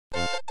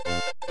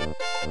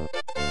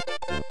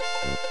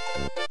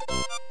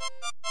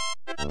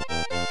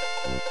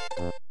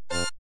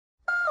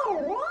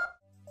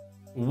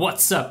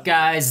What's up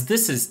guys,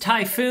 this is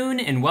Typfoon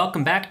and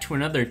welcome back to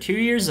another 2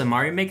 Years of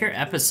Mario Maker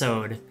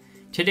episode.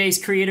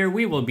 Today's creator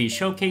we will be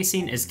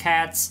showcasing is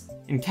Katz.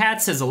 And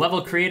Katz is a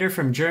level creator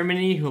from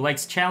Germany who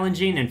likes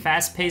challenging and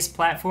fast-paced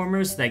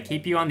platformers that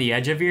keep you on the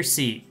edge of your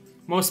seat.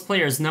 Most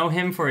players know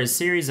him for his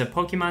series of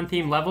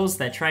Pokemon-themed levels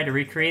that try to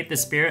recreate the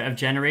spirit of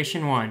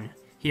Generation 1.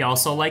 He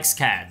also likes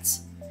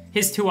cats.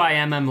 His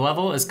 2IMM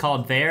level is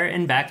called There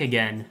and Back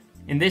Again.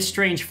 In this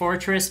strange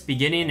fortress,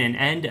 beginning and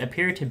end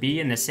appear to be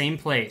in the same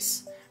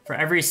place. For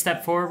every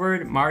step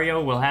forward,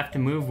 Mario will have to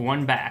move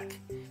one back.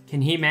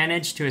 Can he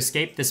manage to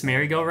escape this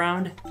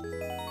merry-go-round?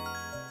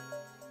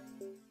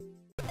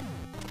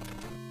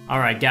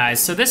 Alright guys,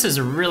 so this is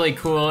a really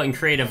cool and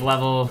creative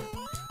level.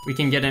 We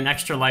can get an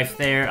extra life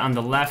there on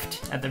the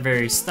left at the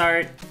very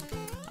start.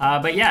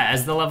 But yeah,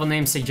 as the level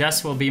name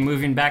suggests, we'll be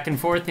moving back and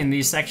forth in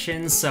these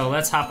sections, so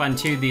let's hop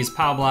onto these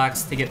POW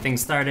blocks to get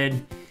things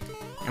started.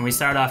 And we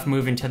start off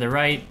moving to the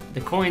right.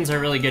 The coins are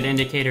really good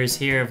indicators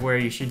here of where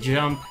you should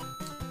jump.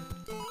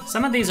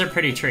 Some of these are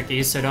pretty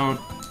tricky, so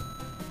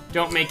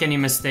don't make any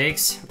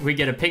mistakes. We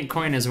get a pink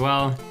coin as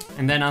well.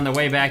 And then on the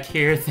way back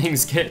here,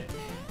 things get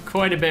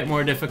quite a bit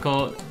more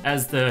difficult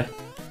as the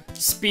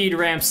speed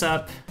ramps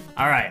up.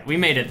 Alright, we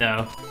made it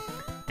though.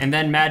 And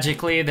then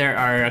magically, there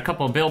are a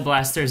couple Bill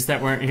Blasters that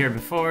weren't here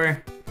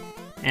before.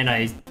 And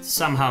I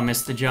somehow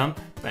missed the jump.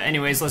 But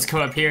anyways, let's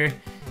go up here,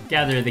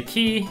 gather the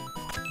key,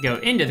 go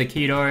into the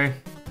key door.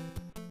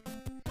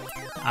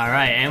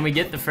 Alright, and we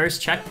get the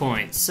first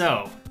checkpoint.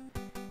 So,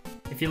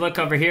 if you look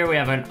over here, we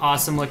have an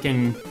awesome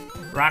looking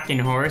rocking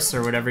horse,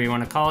 or whatever you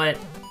want to call it.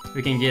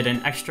 We can get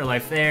an extra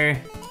life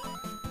there.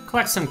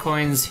 Collect some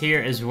coins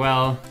here as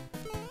well.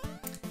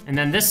 And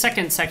then this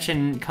second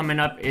section coming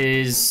up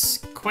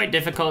is quite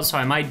difficult, so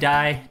I might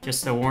die,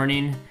 just a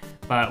warning.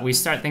 But we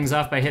start things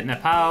off by hitting the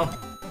POW.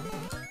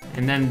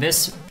 And then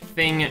this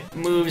thing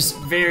moves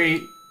very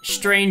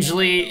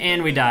strangely,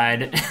 and we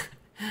died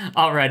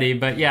already.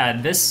 But yeah,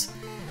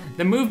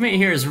 the movement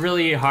here is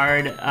really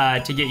hard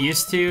to get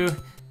used to.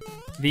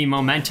 The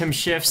momentum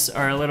shifts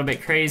are a little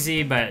bit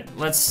crazy, but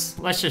let's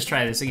just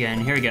try this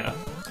again. Here we go.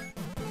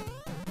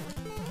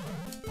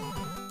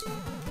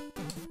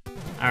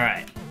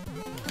 Alright.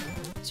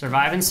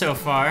 Surviving so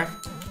far.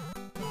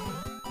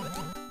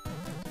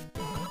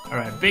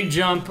 Alright, big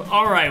jump.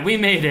 Alright, we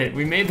made it.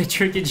 We made the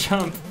tricky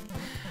jump.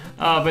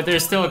 But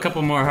there's still a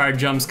couple more hard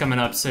jumps coming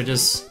up, so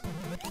just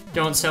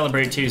don't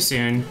celebrate too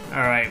soon.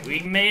 Alright, we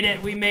made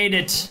it. We made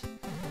it.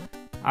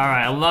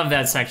 Alright, I love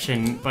that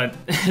section, but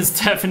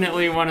it's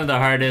definitely one of the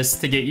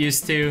hardest to get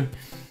used to.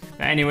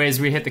 But anyways,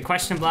 we hit the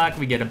question block,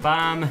 we get a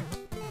bomb.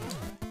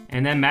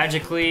 And then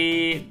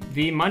magically,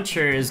 the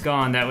muncher is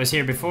gone. That was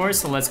here before,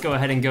 so let's go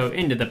ahead and go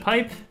into the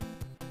pipe.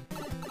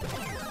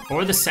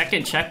 For the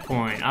second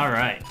checkpoint,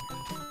 alright.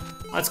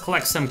 Let's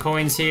collect some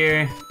coins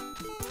here.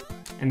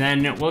 And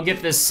then we'll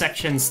get this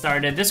section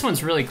started. This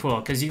one's really cool,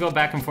 because you go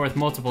back and forth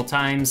multiple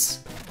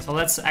times. So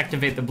let's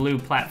activate the blue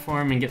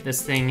platform and get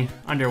this thing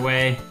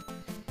underway.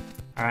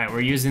 Alright,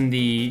 we're using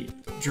the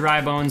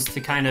dry bones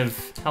to kind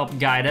of help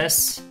guide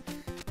us.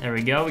 There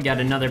we go, we got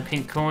another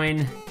pink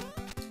coin.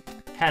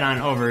 Head on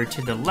over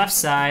to the left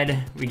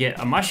side. We get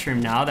a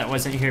mushroom now that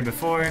wasn't here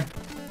before.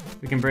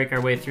 We can break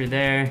our way through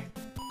there.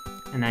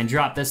 And then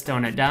drop this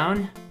donut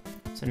down.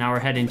 So now we're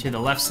heading to the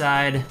left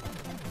side.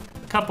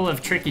 A couple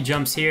of tricky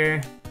jumps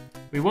here.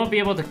 We won't be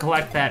able to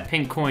collect that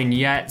pink coin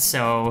yet,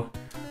 so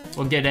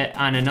we'll get it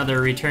on another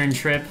return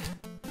trip.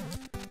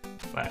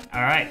 But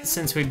alright,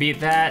 since we beat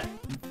that,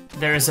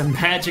 there's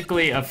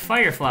magically a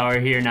fire flower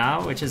here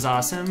now, which is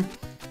awesome.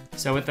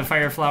 So with the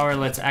fire flower,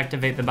 let's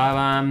activate the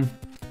bob-omb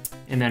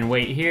and then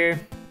wait here.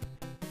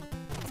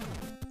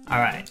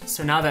 Alright,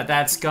 so now that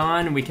that's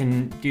gone, we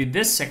can do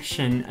this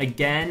section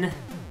again,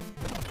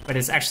 but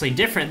it's actually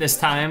different this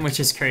time, which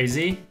is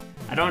crazy.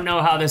 I don't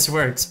know how this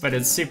works, but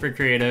it's super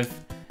creative.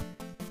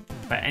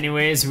 But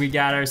anyways, we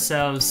got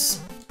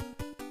ourselves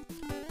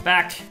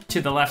back to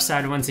the left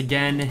side once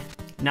again.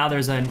 Now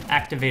there's an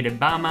activated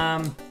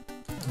bob-omb,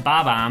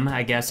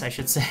 I guess I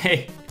should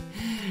say,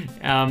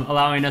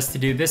 allowing us to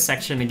do this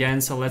section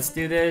again. So let's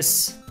do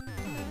this.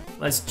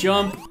 Let's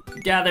jump,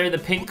 gather the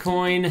pink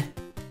coin,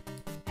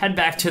 head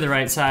back to the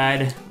right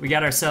side. We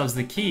got ourselves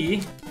the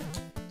key,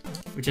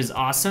 which is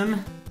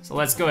awesome. So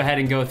let's go ahead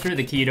and go through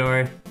the key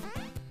door.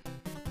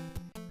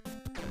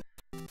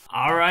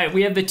 All right,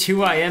 we have the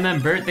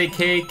 2IMM birthday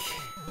cake.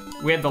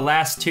 We have the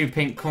last 2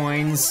 pink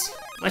coins.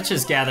 Let's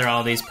just gather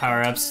all these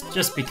power-ups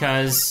just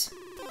because.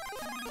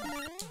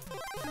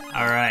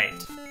 Alright.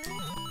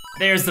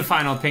 There's the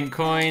final pink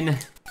coin.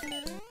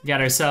 We got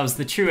ourselves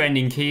the true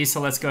ending key,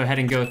 so let's go ahead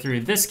and go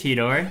through this key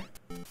door.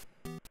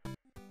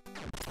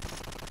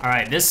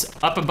 Alright, this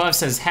up above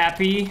says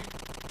happy.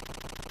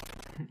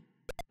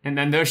 And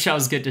then those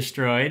shells get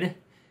destroyed.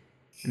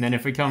 And then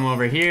if we come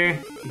over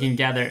here, we can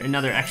gather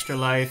another extra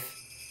life.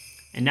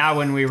 And now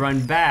when we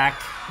run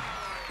back,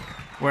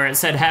 where it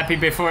said happy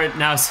before, it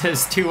now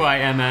says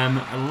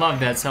 2IMM. I love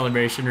that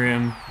celebration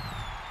room.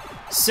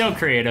 So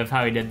creative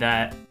how he did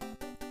that.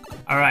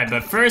 Alright,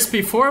 but first,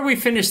 before we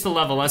finish the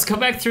level, let's go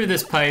back through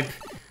this pipe.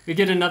 We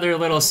get another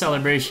little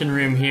celebration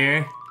room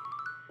here.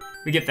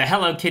 We get the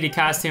Hello Kitty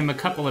costume, a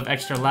couple of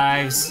extra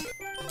lives,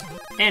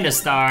 and a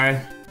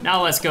star.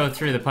 Now let's go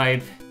through the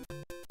pipe.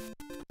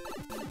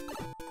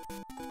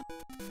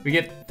 We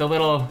get the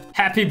little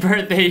happy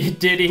birthday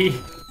ditty.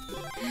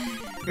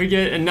 We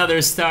get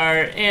another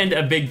star and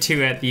a big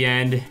 2 at the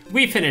end.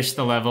 We finished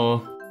the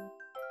level.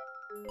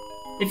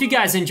 If you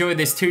guys enjoyed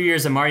this 2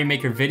 years of Mario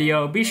Maker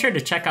video, be sure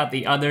to check out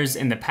the others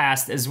in the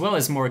past as well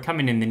as more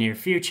coming in the near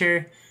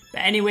future.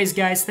 But anyways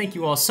guys, thank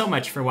you all so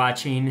much for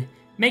watching.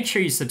 Make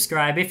sure you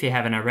subscribe if you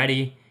haven't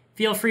already.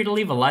 Feel free to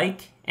leave a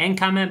like and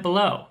comment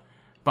below.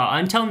 But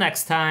until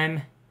next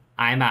time,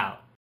 I'm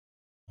out.